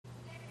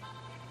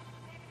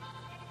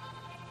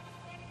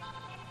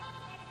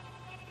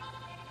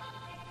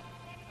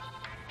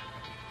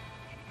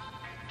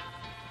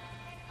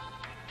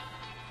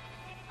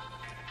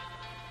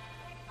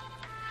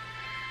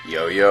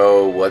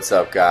Yo, what's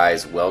up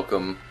guys?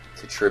 Welcome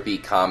to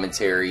Trippy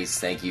Commentaries.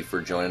 Thank you for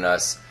joining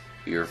us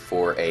here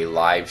for a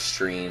live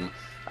stream.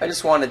 I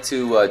just wanted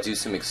to do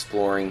some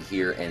exploring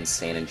here in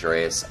San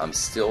Andreas. I'm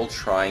still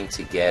trying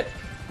to get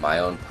my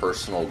own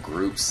personal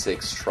Group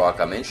 6 truck.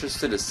 I'm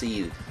interested to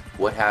see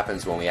what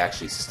happens when we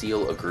actually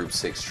steal a Group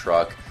 6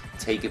 truck,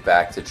 take it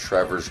back to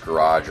Trevor's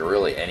garage, or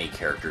really any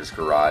character's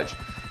garage,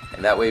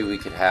 and that way we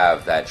could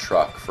have that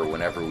truck for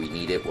whenever we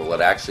need it. Will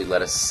it actually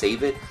let us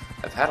save it?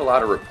 I've had a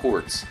lot of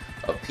reports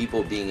of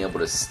people being able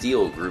to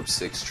steal Group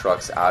 6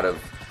 trucks out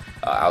of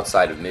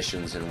outside of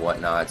missions and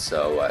whatnot,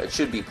 so it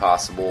should be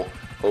possible.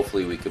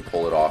 Hopefully we could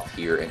pull it off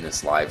here in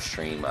this live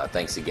stream.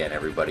 Thanks again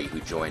everybody who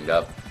joined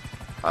up.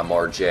 I'm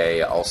RJ.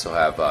 I also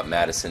have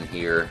Madison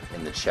here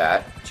in the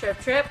chat.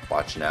 Trip.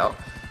 Watching out.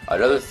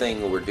 Another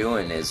thing we're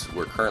doing is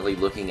we're currently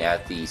looking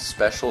at the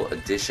special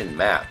edition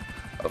map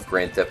of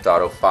Grand Theft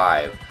Auto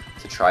 5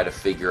 to try to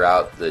figure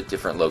out the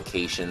different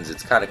locations.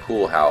 It's kind of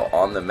cool how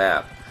on the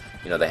map,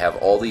 you know, they have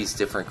all these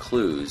different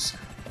clues,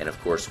 and of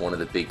course one of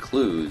the big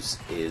clues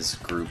is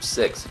Group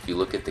 6. If you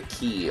look at the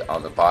key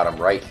on the bottom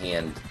right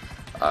hand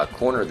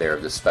corner there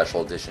of the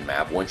special edition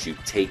map, once you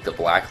take the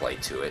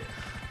blacklight to it,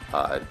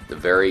 the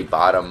very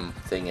bottom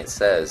thing it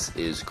says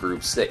is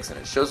Group 6, and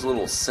it shows a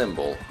little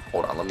symbol.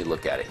 Hold on, let me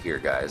look at it here,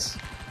 guys.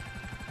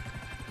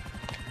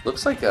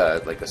 Looks like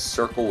a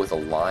circle with a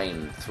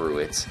line through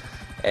it,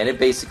 and it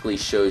basically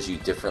shows you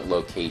different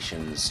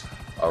locations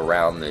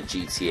around the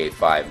GTA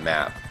 5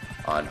 map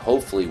on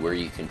hopefully where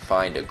you can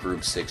find a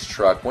Group 6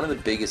 truck. One of the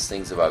biggest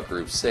things about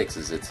Group 6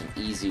 is it's an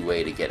easy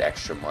way to get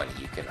extra money.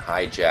 You can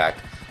hijack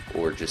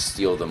or just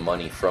steal the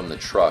money from the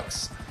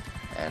trucks,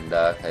 and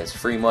it's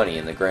free money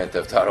in the Grand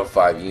Theft Auto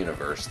 5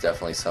 universe.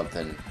 Definitely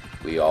something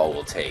we all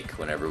will take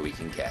whenever we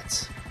can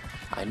get.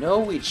 I know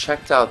we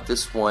checked out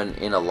this one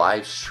in a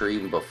live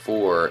stream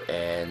before,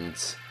 and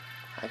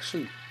I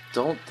actually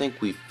don't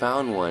think we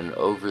found one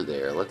over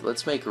there.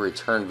 Let's make a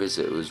return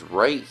visit. It was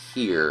right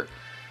here.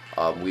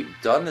 We've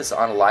done this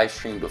on a live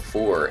stream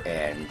before,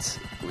 and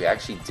we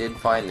actually did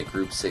find the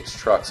Group 6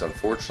 trucks.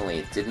 Unfortunately,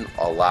 it didn't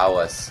allow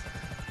us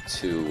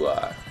to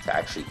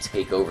actually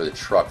take over the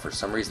truck. For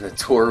some reason, the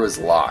door was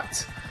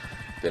locked.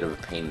 Bit of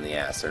a pain in the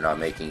ass. They're not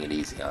making it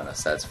easy on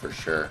us, that's for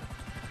sure.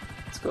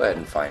 Let's go ahead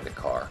and find a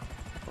car.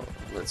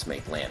 Let's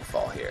make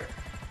landfall here.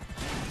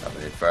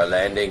 Coming in for our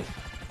landing.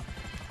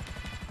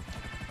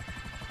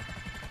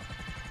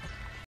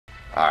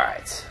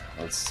 Alright,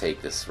 let's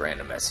take this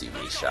random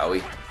SUV, shall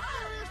we?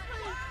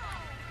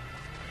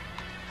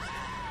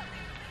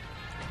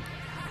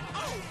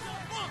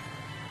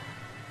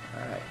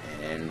 Alright,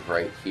 and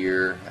right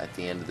here at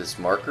the end of this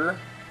marker,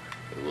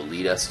 it will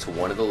lead us to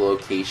one of the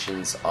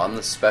locations on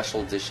the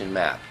special edition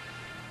map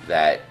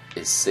that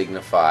is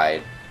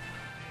signified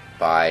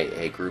by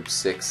a Group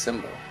 6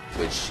 symbol,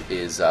 which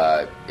is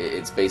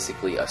it's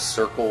basically a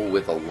circle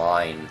with a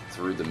line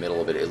through the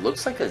middle of it. It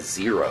looks like a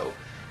 0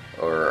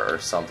 or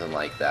something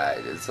like that.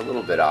 It's a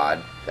little bit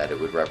odd that it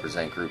would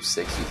represent Group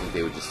 6. You think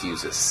they would just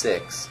use a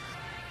 6.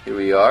 Here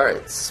we are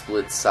at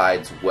Split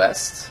Sides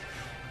West.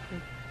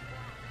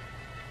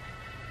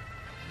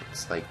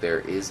 Looks like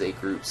there is a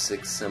Group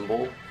 6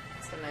 symbol.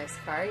 It's a nice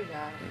car you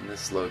got In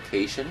this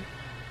location.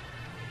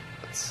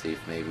 Let's see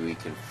if maybe we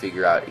can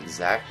figure out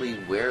exactly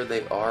where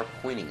they are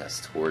pointing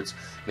us towards.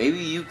 Maybe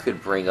you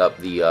could bring up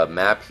the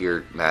map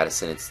here,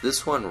 Madison. It's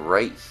this one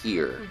right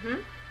here.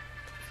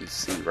 If you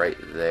see right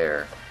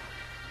there.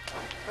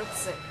 Let's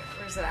see.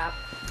 Where's it at?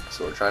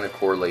 So we're trying to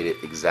correlate it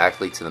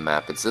exactly to the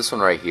map. It's this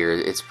one right here.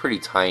 It's pretty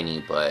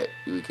tiny, but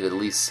we could at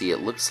least see. It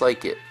looks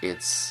like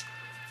it's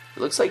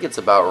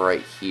about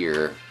right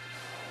here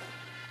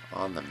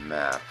on the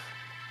map.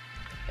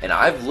 And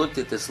I've looked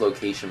at this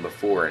location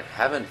before and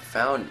haven't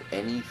found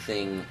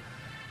anything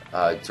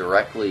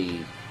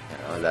directly,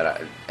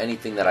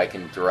 anything that I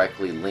can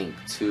directly link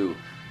to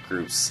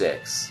Group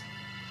 6.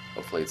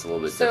 Hopefully it's a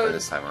little bit different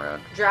this time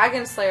around.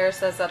 Dragon Slayer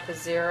says that the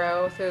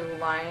 0 through the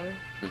line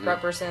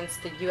represents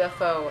the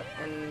UFO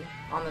and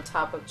on the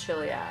top of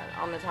Chiliad,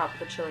 on the top of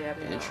the Chiliad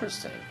mural.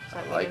 Interesting.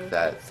 I like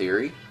that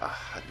theory.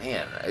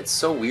 Man, it's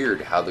so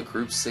weird how the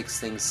Group 6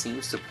 thing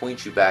seems to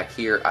point you back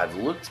here. I've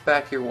looked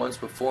back here once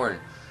before and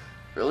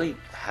really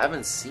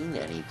haven't seen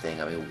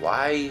anything. I mean,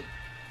 why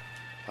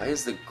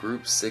is the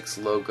Group 6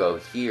 logo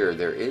here?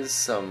 There is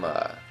some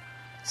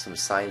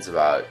signs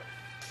about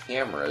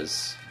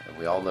cameras, and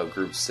we all know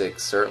Group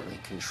 6 certainly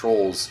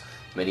controls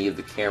many of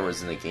the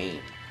cameras in the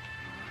game.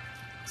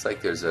 Looks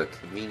like there's a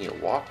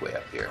convenient walkway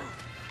up here.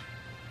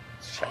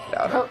 Let's check it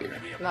out up here.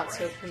 Not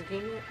so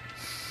convenient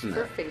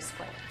for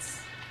faceplants.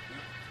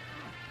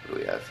 What do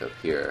we have up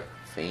here?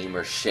 Fame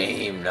or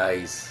shame?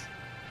 Nice.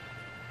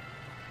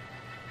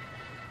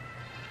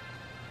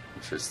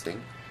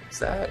 Interesting. Is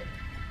that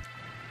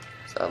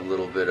a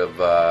little bit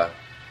of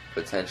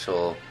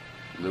potential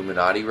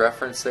Illuminati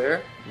reference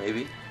there?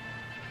 Maybe.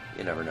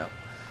 You never know.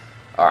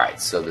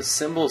 Alright, so the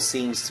symbol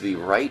seems to be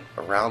right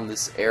around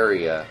this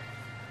area.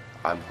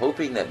 I'm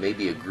hoping that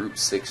maybe a Group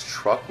 6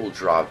 truck will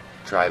drive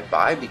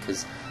by,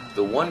 because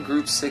the one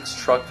Group 6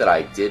 truck that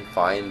I did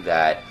find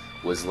that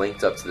was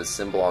linked up to the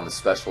symbol on the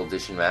special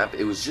edition map.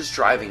 It was just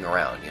driving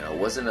around, you know. It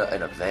wasn't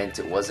an event.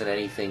 It wasn't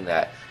anything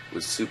that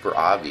was super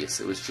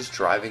obvious. It was just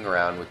driving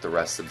around with the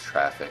rest of the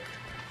traffic.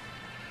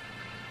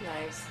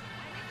 Nice.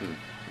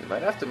 We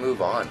might have to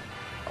move on.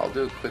 I'll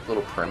do a quick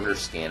little perimeter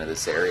scan of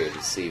this area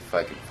to see if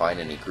I can find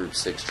any Group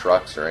 6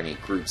 trucks or any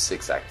Group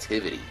 6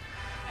 activity.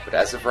 But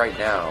as of right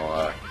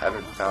now,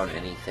 haven't found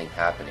anything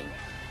happening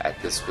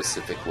at this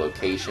specific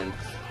location.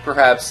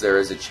 Perhaps there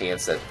is a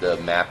chance that the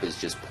map is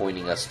just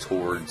pointing us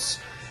towards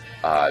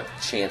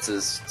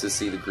chances to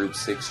see the Group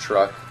 6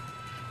 truck.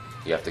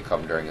 You have to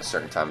come during a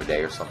certain time of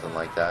day or something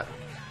like that.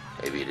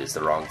 Maybe it is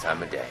the wrong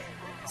time of day.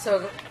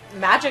 So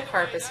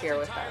Magikarp is here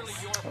with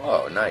us.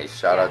 Oh, nice.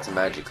 Shout out to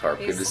Magikarp.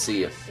 Good to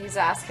see you. He's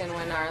asking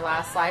when our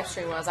last live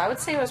stream was. I would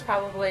say it was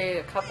probably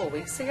a couple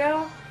weeks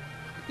ago.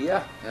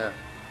 Yeah.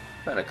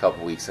 Been a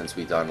couple weeks since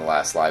we've done the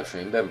last live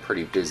stream. Been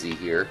pretty busy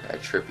here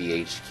at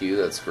Trippy HQ,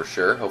 that's for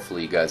sure.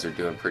 Hopefully you guys are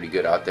doing pretty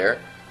good out there.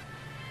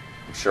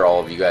 I'm sure all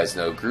of you guys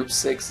know Group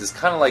 6 is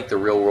kind of like the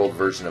real world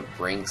version of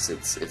Brinks.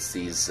 It's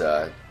these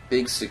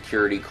big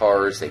security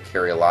cars. They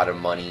carry a lot of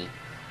money.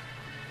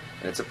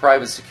 And it's a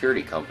private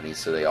security company,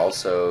 so they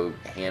also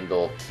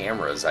handle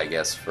cameras, I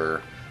guess,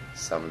 for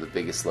some of the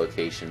biggest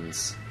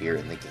locations here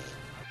in the game.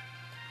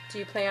 Do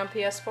you play on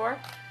PS4?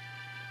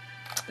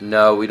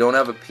 No, we don't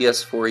have a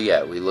PS4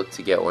 yet. We look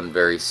to get one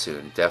very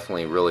soon.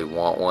 Definitely really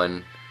want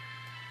one.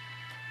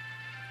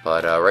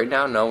 But right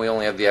now, no, we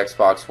only have the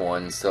Xbox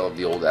One. Still have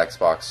the old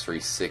Xbox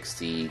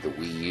 360, the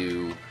Wii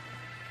U,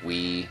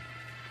 Wii,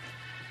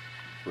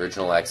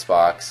 original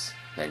Xbox,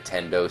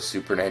 Nintendo,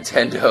 Super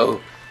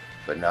Nintendo,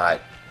 but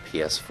not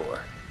PS4.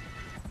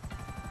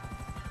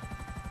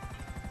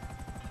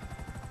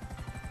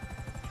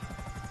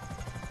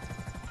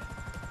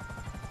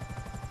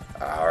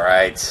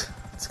 Alright,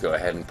 let's go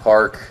ahead and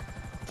park,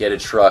 get a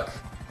truck,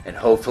 and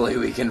hopefully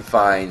we can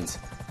find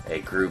a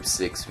Group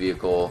 6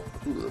 vehicle.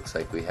 Ooh, looks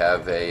like we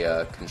have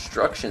a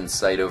construction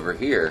site over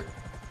here.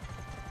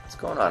 What's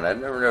going on?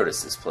 I've never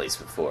noticed this place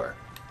before.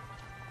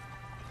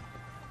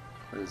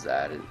 What is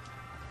that?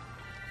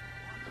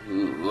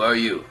 Ooh, who are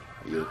you?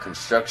 Are you a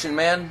construction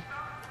man?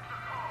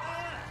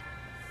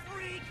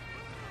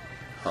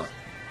 Huh.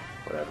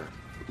 Whatever.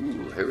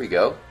 Ooh, here we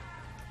go.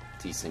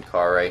 Decent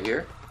car right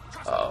here.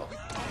 Oh,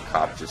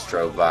 cop just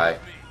drove by.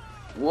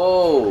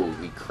 Whoa,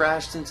 we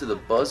crashed into the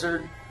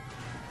buzzard?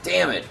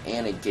 Damn it,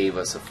 and it gave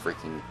us a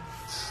freaking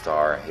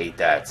star. I hate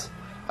that.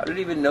 How did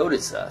it even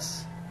notice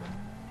us?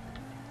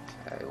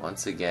 Okay,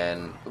 once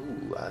again,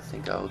 ooh, I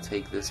think I'll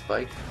take this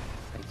bike.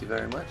 Thank you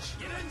very much.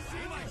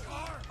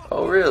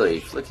 Oh, really?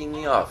 Flicking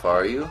me off,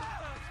 are you?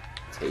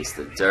 Taste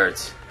the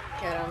dirt.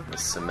 Get him. The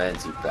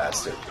cement, you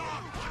bastard.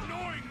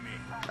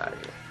 Out of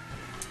here.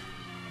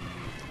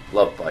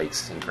 Love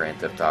bikes in Grand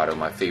Theft Auto.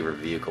 My favorite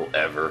vehicle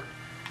ever.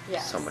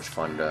 Yes. So much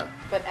fun to...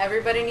 But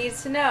everybody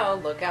needs to know,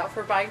 look out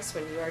for bikes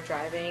when you are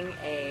driving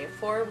a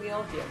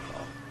four-wheel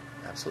vehicle.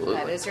 Absolutely.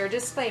 That is your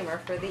disclaimer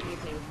for the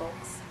evening,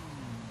 folks.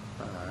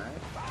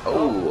 Alright.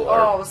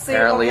 Oh,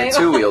 apparently a okay.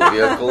 two-wheel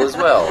vehicle as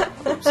well.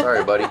 Oops,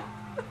 sorry, buddy.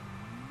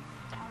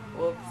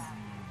 Whoops.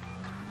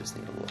 Just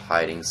need a little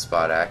hiding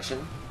spot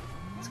action.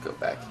 Let's go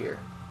back here.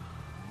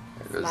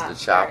 There goes Not the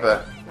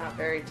chopper. Not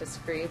very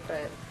discreet,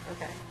 but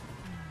okay.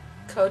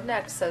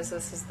 Codenex says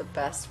this is the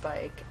best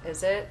bike.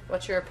 Is it?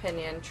 What's your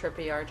opinion,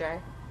 Trippy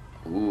RJ?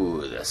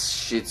 Ooh, the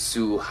Shih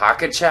Tzu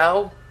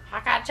Hakachow?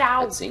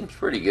 Hakachow! It seems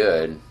pretty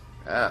good.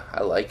 Ah,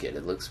 I like it.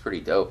 It looks pretty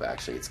dope,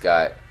 actually. It's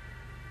got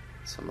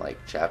some,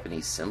 like,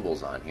 Japanese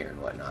symbols on here and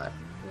whatnot.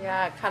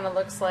 Yeah, it kind of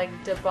looks like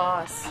the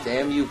boss.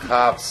 Damn you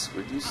cops.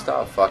 Would you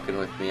stop fucking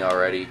with me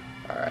already?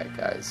 Alright,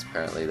 guys.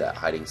 Apparently that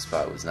hiding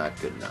spot was not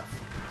good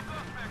enough.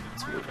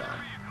 Let's move on.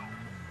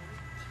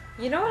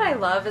 You know what I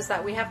love is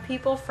that we have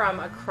people from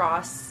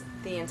across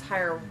the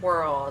entire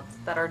world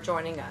that are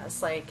joining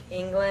us. Like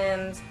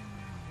England.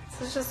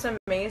 This is just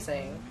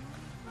amazing.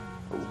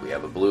 Ooh, we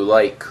have a blue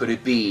light. Could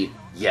it be?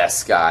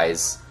 Yes,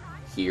 guys.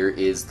 Here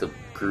is the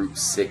Group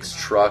 6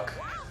 truck.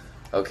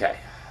 Okay,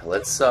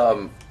 let's,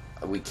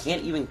 we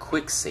can't even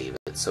quick save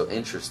it. So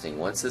interesting.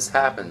 Once this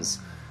happens,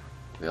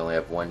 we only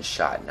have one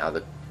shot. Now,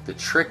 the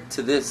trick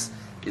to this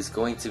is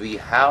going to be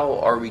how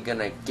are we going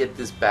to get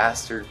this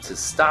bastard to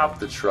stop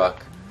the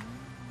truck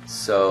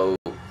so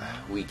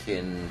we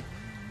can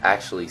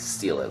actually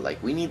steal it.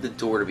 Like, we need the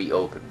door to be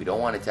open. We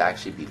don't want it to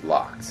actually be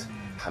locked.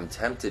 I'm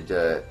tempted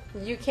to...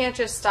 You can't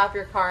just stop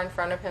your car in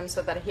front of him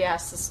so that he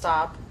has to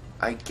stop.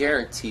 I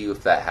guarantee you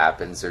if that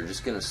happens, they're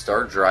just going to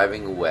start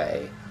driving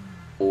away,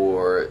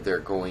 or they're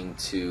going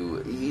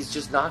to... He's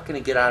just not going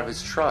to get out of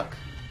his truck.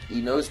 He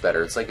knows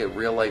better. It's like a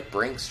real-life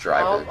Brinks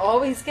driver.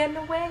 Oh, he's getting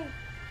away.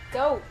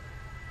 Go.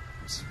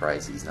 I'm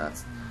surprised he's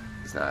not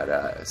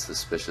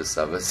suspicious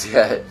of us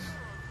yet.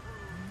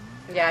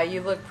 Yeah,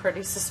 you look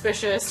pretty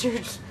suspicious. You're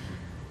just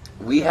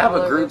we have all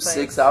a over Group the place.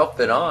 6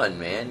 outfit on,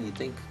 man. You'd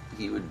think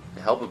he would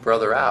help a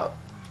brother out.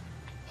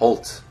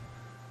 Holt.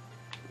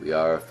 We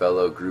are a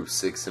fellow Group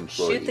 6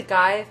 employee. Shoot the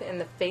guy in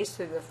the face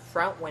through the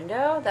front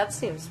window? That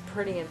seems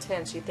pretty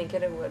intense. You think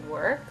it would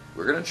work?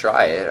 We're going to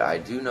try it. I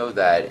do know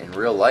that in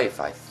real life,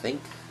 I think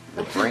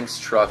the Brinks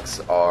trucks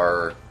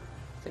are...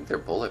 I think they're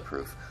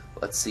bulletproof.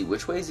 Let's see,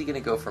 which way is he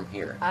going to go from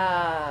here?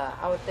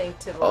 I would think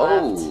to the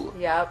left.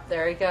 Yep,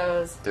 there he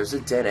goes. There's a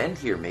dead end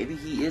here. Maybe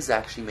he is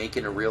actually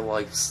making a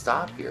real-life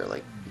stop here.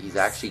 Like, he's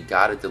actually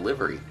got a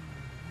delivery.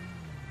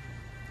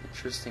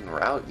 Interesting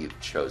route you've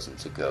chosen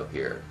to go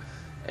here.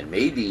 And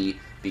maybe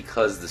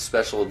because the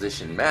special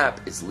edition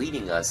map is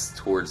leading us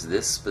towards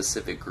this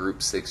specific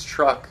Group 6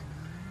 truck,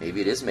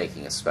 maybe it is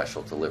making a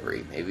special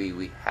delivery. Maybe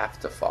we have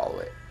to follow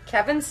it.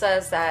 Kevin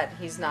says that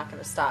he's not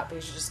going to stop.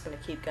 He's just going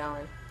to keep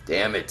going.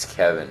 Damn it,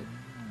 Kevin.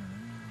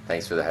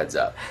 Thanks for the heads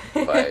up.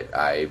 But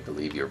I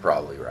believe you're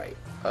probably right.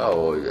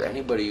 Oh,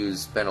 anybody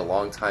who's been a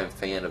long-time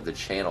fan of the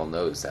channel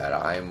knows that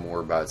I'm more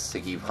about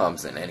sticky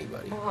bombs than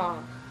anybody.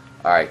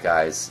 Alright,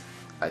 guys.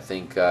 I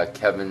think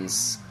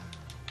Kevin's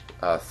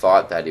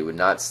thought that it would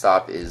not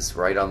stop is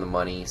right on the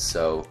money,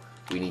 so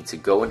we need to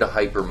go into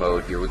hyper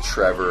mode here with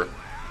Trevor.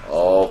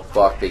 Oh,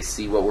 fuck, they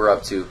see what we're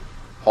up to.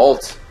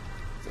 Halt!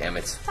 Damn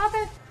it. Stop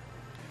it.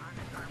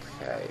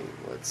 Okay,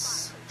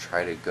 let's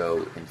try to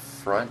go in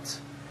front.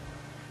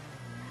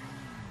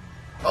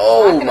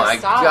 Oh my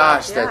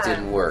gosh, that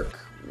didn't work.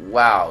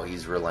 Wow,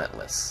 he's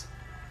relentless.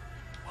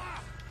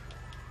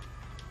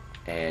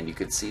 And you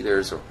can see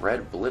there's a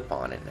red blip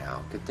on it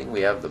now. Good thing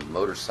we have the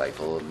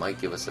motorcycle. It might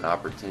give us an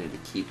opportunity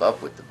to keep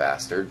up with the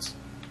bastards.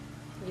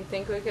 You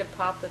think we could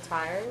pop the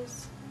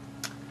tires?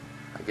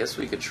 I guess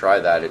we could try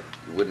that. It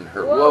wouldn't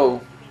hurt.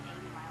 Whoa!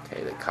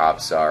 Okay, the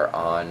cops are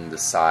on the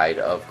side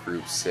of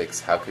Group 6.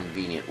 How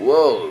convenient.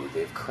 Whoa,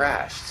 they've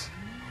crashed.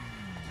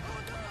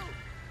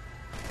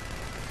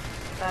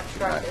 That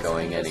truck not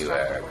going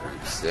anywhere,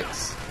 Group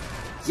 6.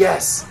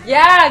 Yes!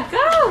 Yeah,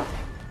 go!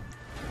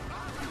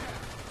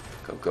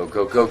 Go, go,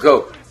 go, go,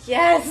 go!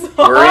 Yes!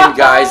 We're in,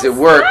 guys. It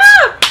worked.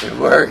 It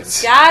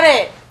worked. Got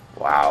it.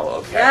 Wow,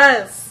 okay.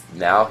 Yes.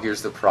 Now,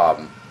 here's the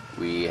problem.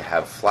 We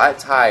have flat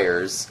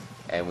tires,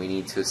 and we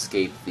need to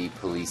escape the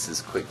police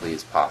as quickly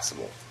as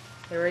possible.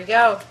 Here we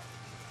go.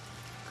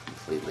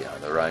 Completely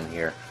on the run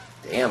here.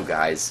 Damn,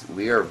 guys.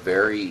 We are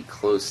very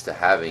close to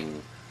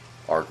having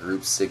our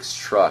Group 6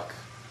 truck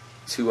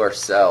to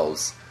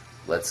ourselves.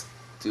 Let's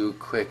do it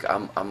quick.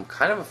 I'm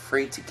kind of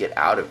afraid to get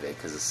out of it,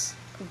 because it's...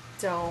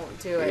 Don't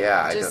do it.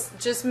 Yeah,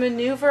 just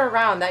maneuver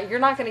around. That you're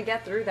not going to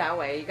get through that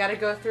way. You got to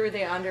go through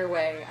the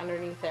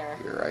underneath there.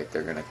 You're right.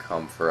 They're going to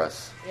come for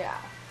us. Yeah.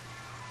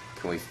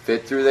 Can we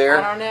fit through there?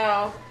 I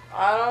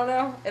don't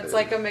know. It's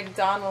like a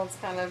McDonald's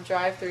kind of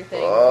drive-through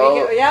thing.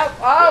 Oh. Yep.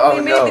 Oh,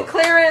 we made the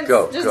clearance.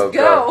 Just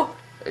go.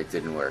 It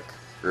didn't work.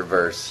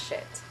 Reverse.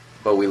 Shit.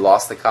 But we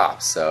lost the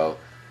cops, so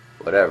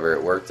whatever.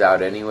 It worked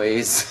out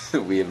anyways.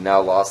 We have now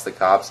lost the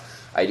cops.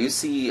 I do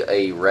see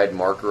a red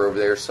marker over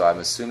there, so I'm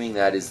assuming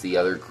that is the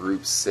other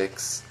Group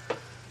 6.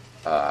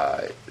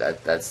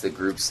 That's the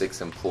Group 6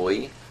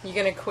 employee. You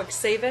gonna quick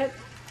save it?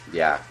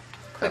 Yeah.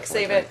 Quick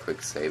save it.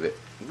 Quick save it.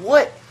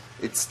 What?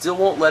 It still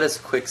won't let us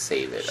quick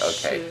save it.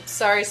 Okay. Shoot.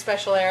 Sorry,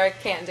 Special Eric.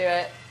 Can't do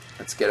it.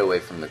 Let's get away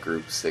from the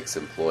Group 6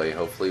 employee.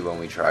 Hopefully when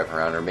we drive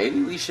around. Or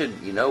maybe we should...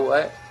 You know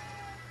what?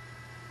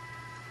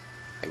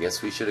 I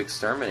guess we should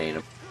exterminate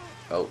him.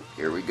 Oh,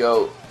 here we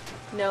go.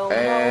 No.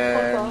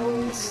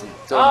 And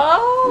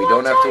we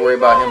don't have to worry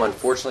about him.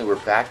 Unfortunately,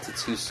 we're back to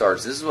 2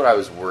 stars. This is what I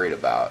was worried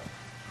about.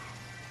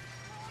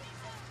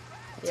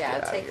 Yeah,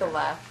 take a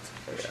left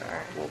for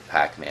sure. Little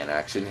Pac-Man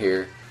action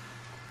here.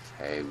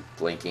 Okay,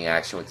 blinking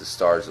action with the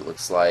stars, it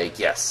looks like.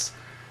 Yes,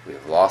 we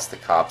have lost the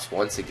cops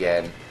once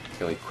again.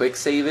 Can we quick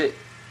save it?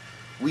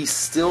 We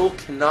still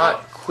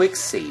cannot quick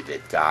save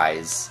it,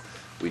 guys.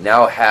 We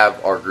now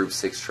have our Group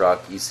 6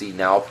 truck. You see,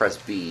 now I'll press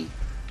B.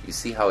 You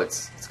see how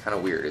it's kind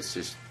of weird. It's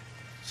just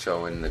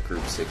showing the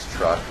Group 6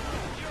 truck.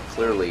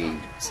 Clearly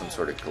some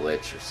sort of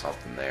glitch or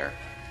something there.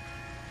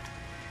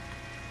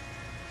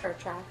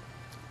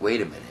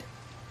 Wait a minute.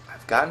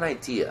 I've got an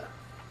idea.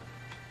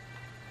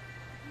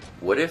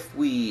 What if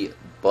we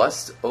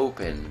bust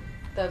open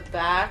the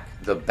back?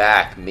 The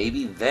back.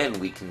 Maybe then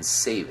we can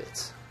save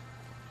it.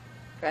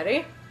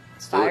 Ready?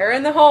 Fire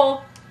in the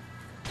hole.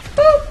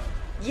 Boop!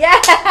 Yeah!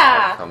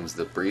 Here comes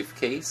the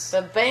briefcase.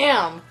 The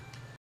bam!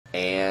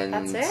 And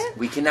that's it?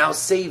 We can now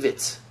save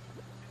it.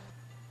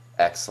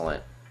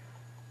 Excellent.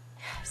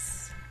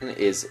 Yes.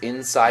 Is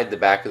inside the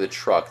back of the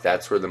truck.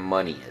 That's where the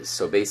money is.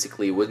 So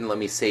basically it wouldn't let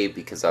me save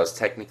because I was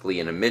technically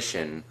in a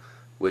mission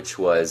which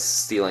was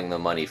stealing the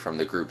money from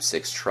the Group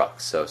 6 truck.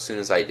 So as soon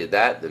as I did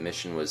that, the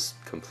mission was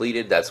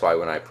completed. That's why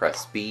when I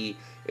pressed B,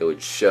 it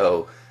would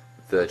show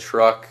the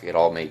truck. It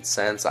all made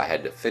sense. I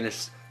had to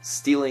finish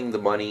stealing the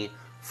money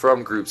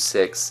from Group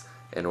 6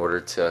 in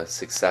order to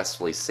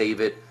successfully save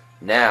it.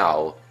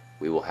 Now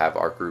we will have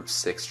our Group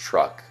 6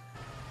 truck.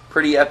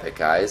 Pretty epic,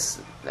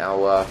 guys. Now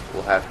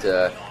we'll have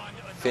to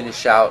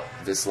finish out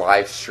this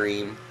live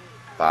stream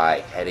by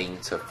heading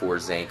to Fort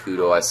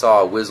Zancudo. I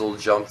saw Wizzle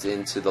jumped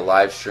into the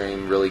live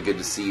stream. Really good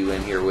to see you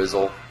in here,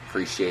 Wizzle.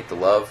 Appreciate the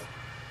love.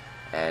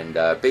 And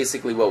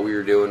basically what we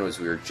were doing was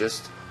we were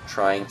just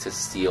trying to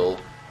steal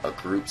a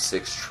Group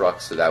 6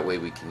 truck so that way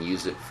we can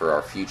use it for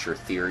our future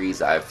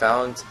theories. I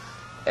found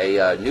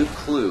a new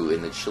clue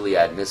in the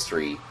Chiliad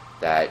mystery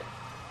that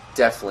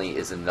definitely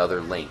is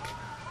another link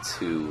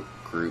to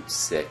Group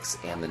 6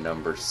 and the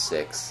number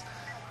 6.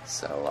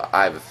 So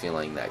I have a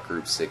feeling that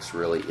Group 6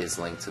 really is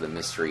linked to the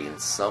mystery in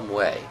some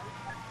way.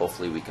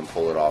 Hopefully we can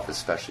pull it off,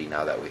 especially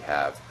now that we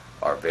have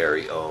our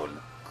very own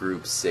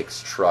Group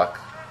 6 truck.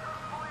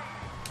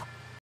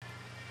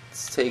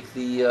 Let's take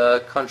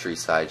the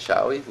countryside,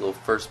 shall we? A little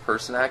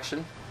first-person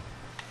action.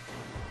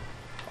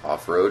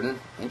 Off-roading.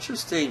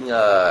 Interesting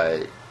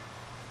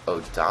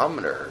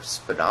odometer,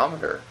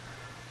 speedometer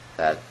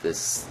that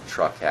this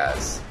truck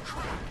has.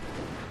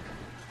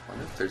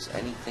 Wonder if there's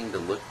anything to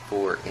look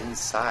for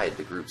inside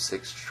the Group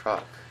 6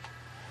 truck.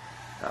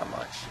 Not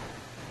much.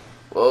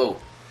 Whoa!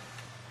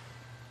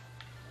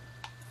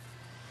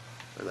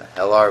 Where the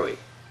hell are we?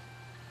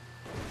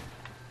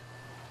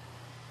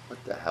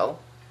 What the hell?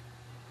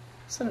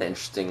 It's an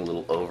interesting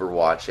little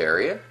Overwatch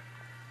area.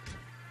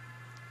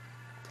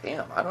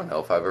 Damn, I don't know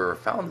if I've ever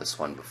found this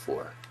one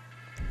before.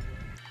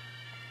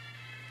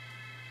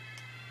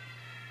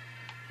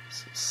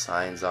 Some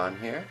signs on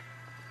here.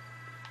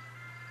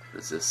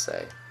 What does this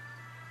say?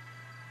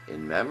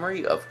 In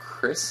memory of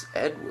Chris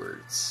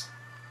Edwards.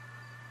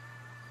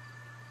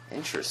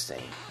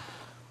 Interesting.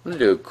 I'm going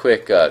to do a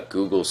quick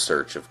Google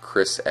search of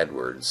Chris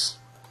Edwards.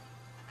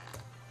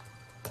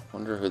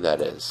 Wonder who that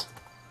is.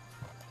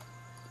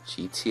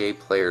 GTA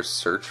players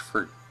search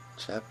for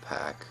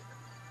Jetpack.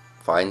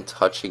 Find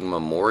touching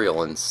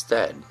memorial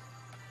instead.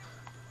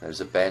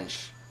 There's a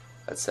bench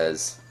that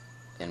says,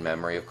 in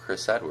memory of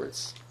Chris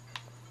Edwards.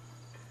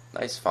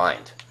 Nice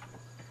find.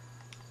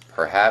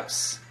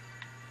 Perhaps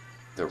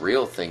the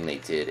real thing they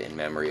did in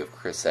memory of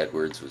Chris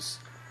Edwards was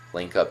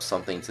link up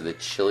something to the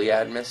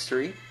Chiliad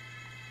mystery.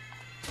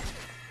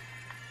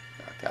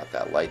 Knock out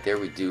that light there.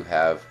 We do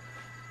have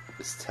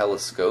this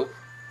telescope.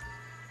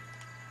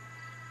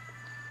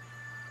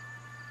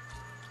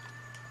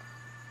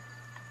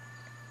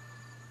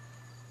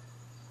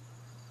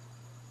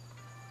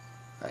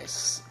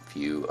 Nice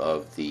view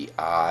of the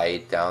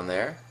eye down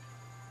there.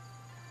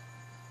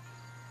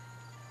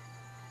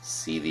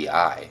 See the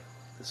eye.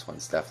 This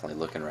one's definitely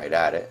looking right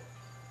at it.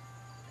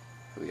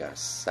 We got a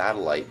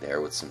satellite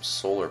there with some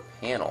solar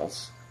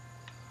panels.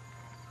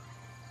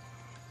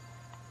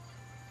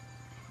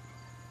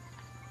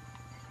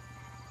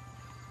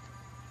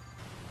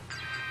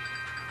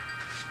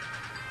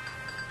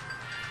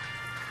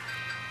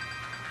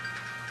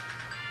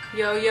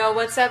 Yo,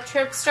 what's up,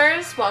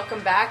 Tripsters?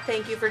 Welcome back.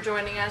 Thank you for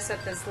joining us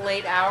at this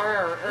late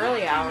hour or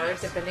early hour,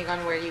 depending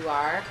on where you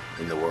are.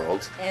 In the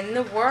world. In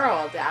the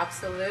world,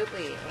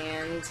 absolutely.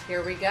 And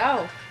here we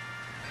go.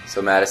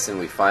 So, Madison,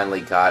 we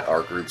finally got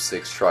our Group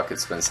 6 truck.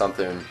 It's been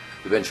something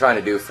we've been trying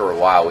to do for a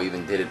while. We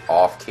even did it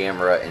off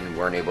camera and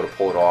weren't able to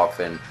pull it off.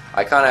 And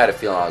I kind of had a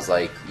feeling, I was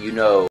like, you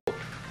know,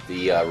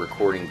 the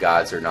recording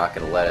gods are not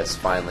going to let us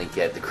finally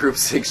get the Group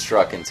 6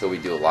 truck until we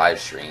do a live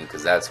stream,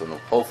 because that's when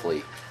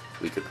hopefully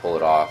we could pull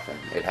it off. And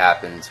it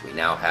happened. We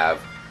now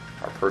have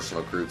our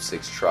personal Group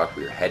 6 truck.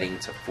 We are heading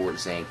to Fort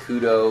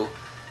Zancudo,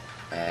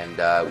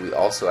 and we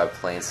also have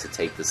plans to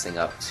take this thing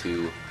up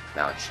to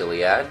Mount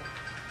Chiliad,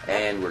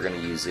 and we're going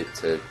to use it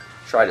to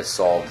try to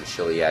solve the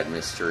Chiliad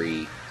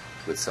mystery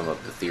with some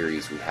of the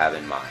theories we have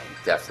in mind.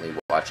 Definitely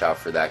watch out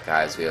for that,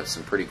 guys. We have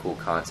some pretty cool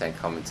content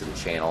coming to the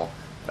channel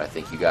that I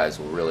think you guys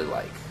will really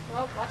like.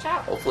 Well, watch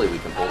out. Hopefully we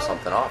can pull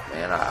something off,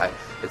 man.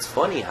 It's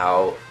funny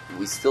how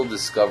we still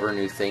discover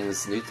new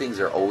things. New things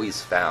are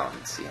always found.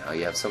 You know,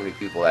 you have so many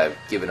people that have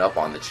given up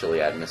on the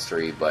Chiliad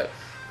mystery, but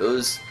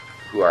those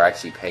who are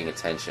actually paying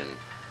attention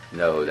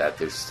know that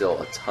there's still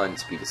a ton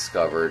to be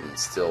discovered and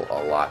still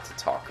a lot to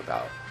talk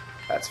about.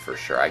 That's for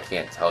sure. I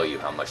can't tell you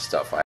how much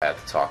stuff I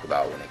have to talk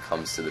about when it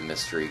comes to the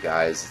mystery,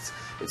 guys.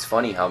 It's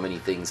funny how many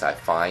things I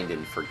find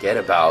and forget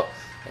about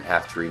and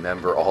have to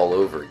remember all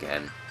over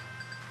again.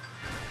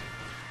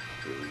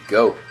 Here we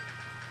go.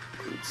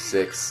 Group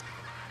 6.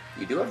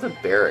 You do have the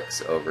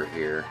barracks over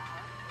here.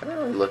 I haven't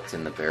really looked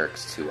in the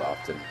barracks too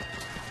often.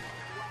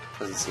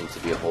 Doesn't seem to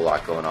be a whole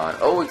lot going on.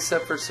 Oh,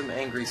 except for some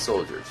angry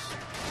soldiers.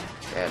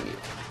 Damn you.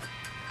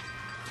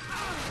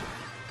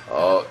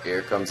 Oh,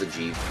 here comes a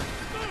jeep.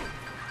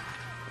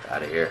 Get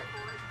out of here.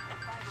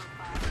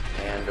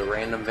 And a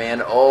random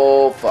van.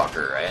 Oh,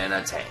 fucker. And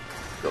a tank.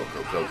 Go,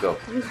 go, go, go.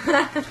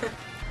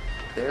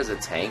 There's a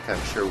tank.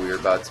 I'm sure we're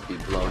about to be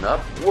blown up.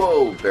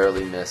 Whoa,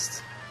 barely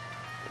missed.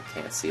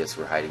 They can't see us.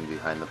 We're hiding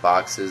behind the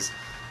boxes.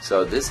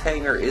 So this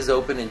hangar is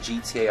open in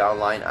GTA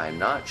Online. I'm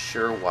not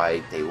sure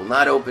why they will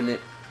not open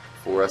it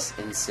for us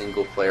in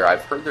single player.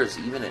 I've heard there's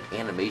even an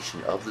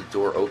animation of the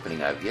door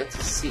opening. I've yet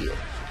to see it.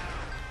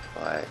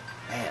 But,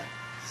 man,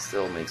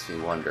 still makes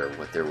me wonder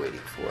what they're waiting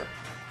for.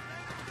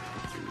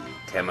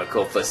 The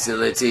chemical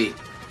facility.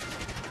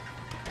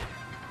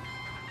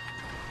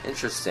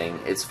 Interesting.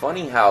 It's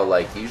funny how,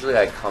 like, usually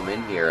I come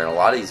in here and a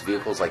lot of these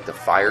vehicles, like the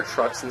fire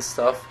trucks and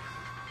stuff,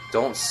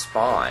 don't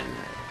spawn.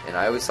 And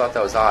I always thought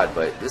that was odd,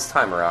 but this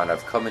time around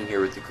I've come in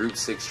here with the Group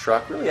 6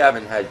 truck. Really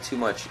haven't had too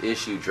much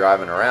issue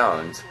driving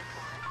around.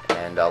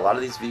 And a lot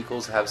of these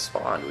vehicles have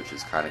spawned, which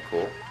is kind of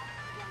cool.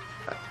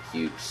 Got the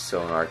huge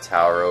sonar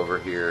tower over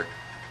here.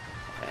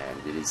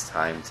 And it is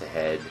time to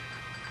head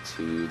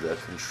to the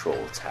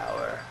control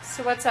tower.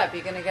 So what's up?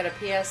 You gonna get a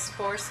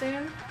PS4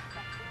 soon?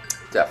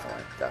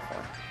 Definitely,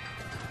 definitely.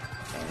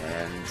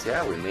 And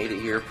yeah, we made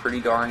it here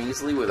pretty darn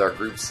easily with our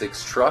Group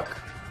 6 truck.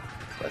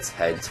 Let's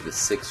head to the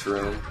 6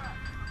 room.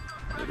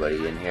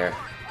 Anybody in here?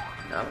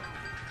 No?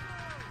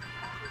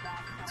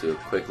 Do a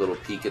quick little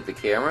peek at the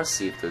camera,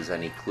 see if there's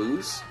any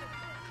clues.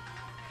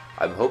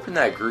 I'm hoping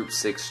that Group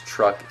 6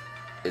 truck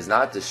is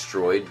not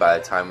destroyed by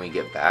the time we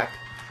get back.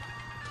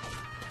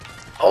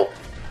 Oh,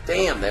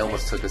 damn, they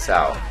almost took us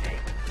out.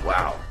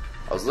 Wow.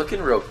 I was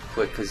looking real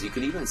quick because you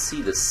could even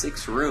see the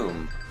 6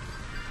 room.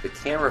 The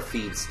camera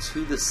feeds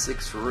to the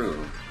 6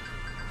 room.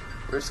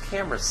 Where's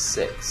camera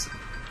 6?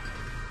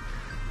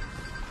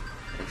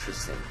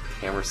 Interesting.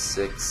 Camera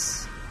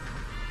 6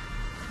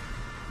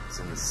 is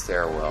in the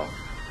stairwell.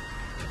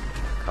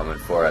 Coming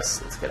for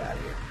us. Let's get out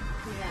of here.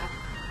 Yeah.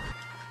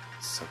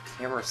 So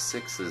camera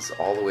 6 is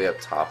all the way up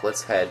top.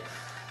 Let's head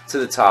to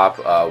the top.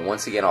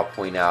 Once again, I'll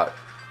point out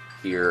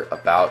here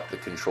about the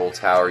control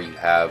tower. You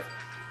have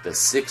the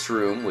 6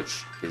 room,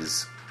 which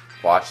is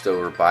watched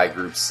over by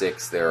Group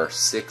 6. There are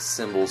 6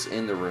 symbols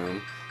in the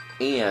room,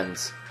 and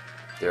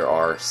there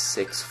are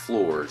 6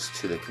 floors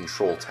to the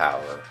control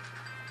tower.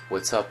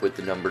 What's up with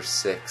the number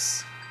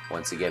 6?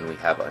 Once again, we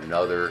have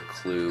another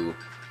clue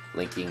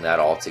linking that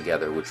all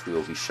together, which we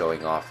will be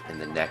showing off in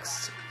the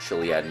next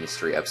Chiliad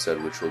mystery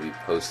episode, which will be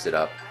posted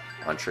up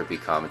on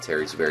Trippy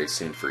Commentaries very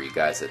soon for you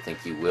guys. I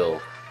think you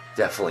will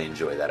definitely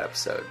enjoy that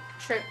episode.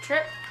 Trip,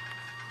 trip.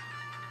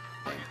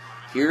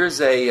 Here's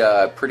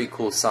a pretty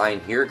cool sign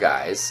here,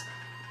 guys.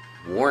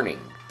 Warning,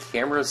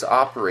 cameras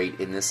operate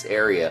in this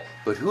area,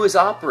 but who is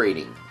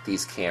operating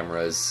these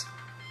cameras?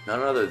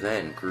 None other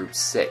than Group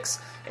 6.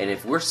 And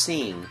if we're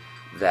seeing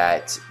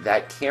that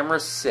camera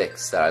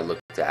 6 that I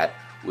looked at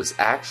was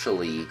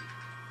actually,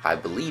 I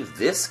believe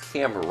this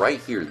camera right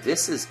here,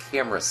 this is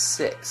camera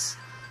 6.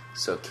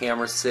 So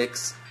camera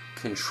 6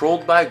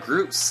 controlled by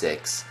Group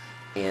 6,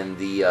 and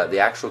the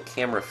actual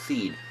camera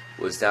feed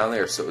was down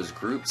there. So it was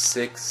Group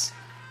 6,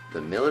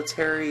 the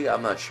military.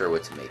 I'm not sure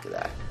what to make of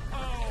that.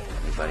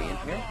 Anybody in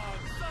here?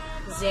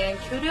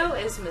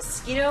 Zancudo is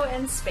mosquito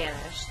in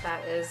Spanish.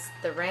 That is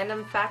the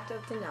random fact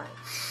of the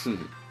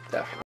night.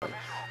 Definitely.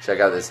 Check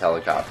out this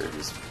helicopter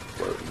just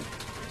floating.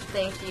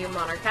 Thank you,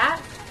 Monarcat,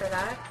 for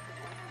that.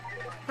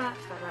 That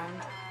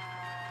rhymed.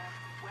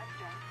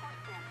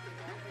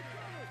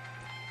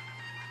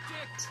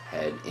 Let's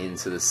head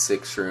into the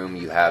 6 room.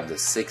 You have the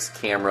 6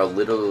 camera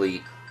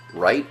literally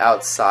right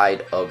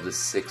outside of the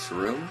 6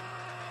 room.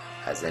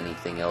 Has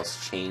anything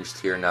else changed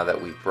here now that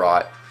we've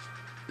brought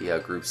the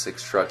Group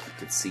 6 truck? You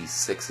can see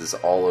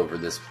 6s all over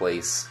this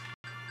place.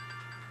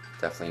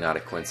 Definitely not a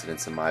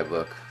coincidence in my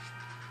book.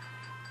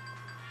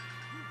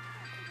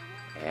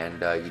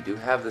 And you do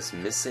have this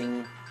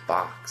missing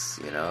box,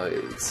 you know,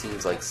 it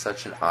seems like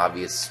such an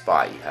obvious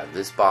spot. You have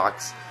this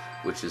box,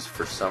 which has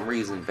for some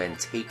reason been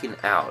taken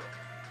out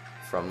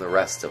from the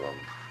rest of them.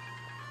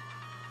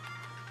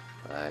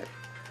 But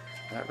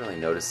not really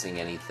noticing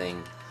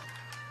anything.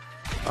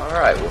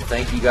 Alright, well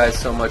thank you guys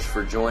so much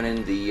for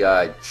joining the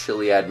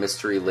Chiliad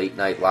Mystery Late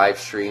Night live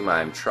stream.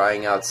 I'm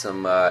trying out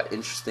some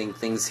interesting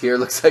things here.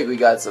 Looks like we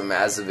got some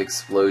massive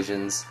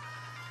explosions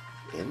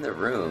in the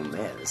room.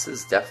 Man, this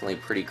is definitely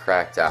pretty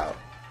cracked out.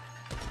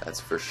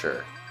 That's for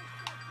sure.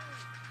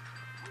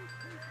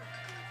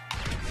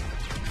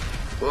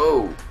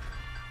 Whoa!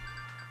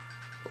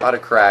 A lot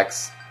of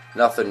cracks.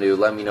 Nothing new.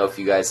 Let me know if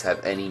you guys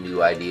have any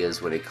new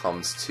ideas when it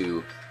comes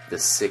to the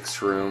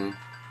 6 room.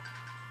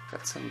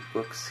 Got some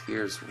books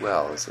here as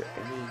well. Is there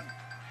any...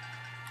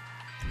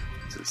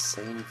 Does it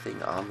say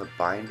anything on the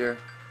binder?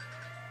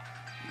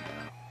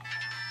 No.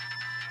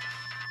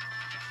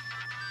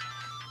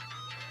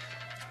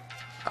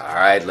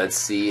 Alright, let's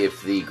see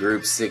if the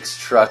Group 6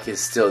 truck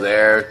is still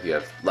there. You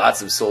have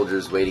lots of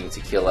soldiers waiting to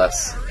kill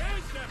us.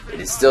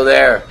 It is still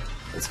there.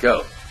 Let's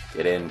go.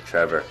 Get in,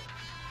 Trevor.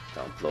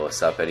 Don't blow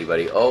us up,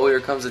 anybody. Oh, here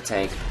comes a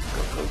tank.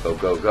 Go, go,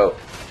 go, go,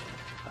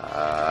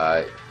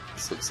 go.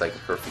 This looks like a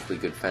perfectly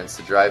good fence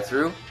to drive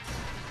through.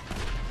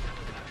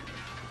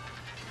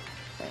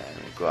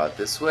 And we'll go out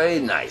this way.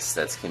 Nice,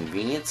 that's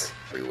convenient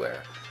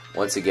everywhere.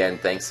 Once again,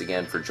 thanks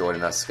again for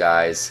joining us,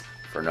 guys,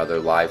 for another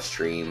live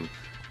stream.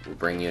 We'll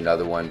bring you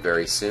another one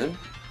very soon.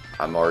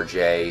 I'm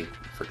RJ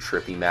for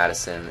Trippy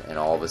Madison and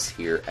all of us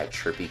here at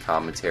Trippy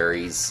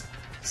Commentaries.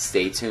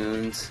 Stay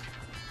tuned,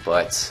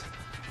 but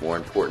more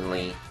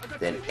importantly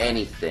than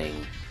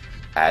anything,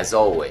 as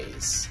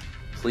always,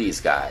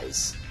 please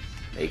guys,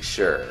 make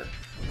sure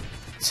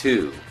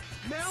to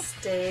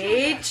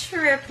stay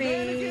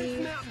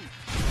trippy.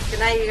 Good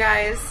night, you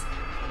guys.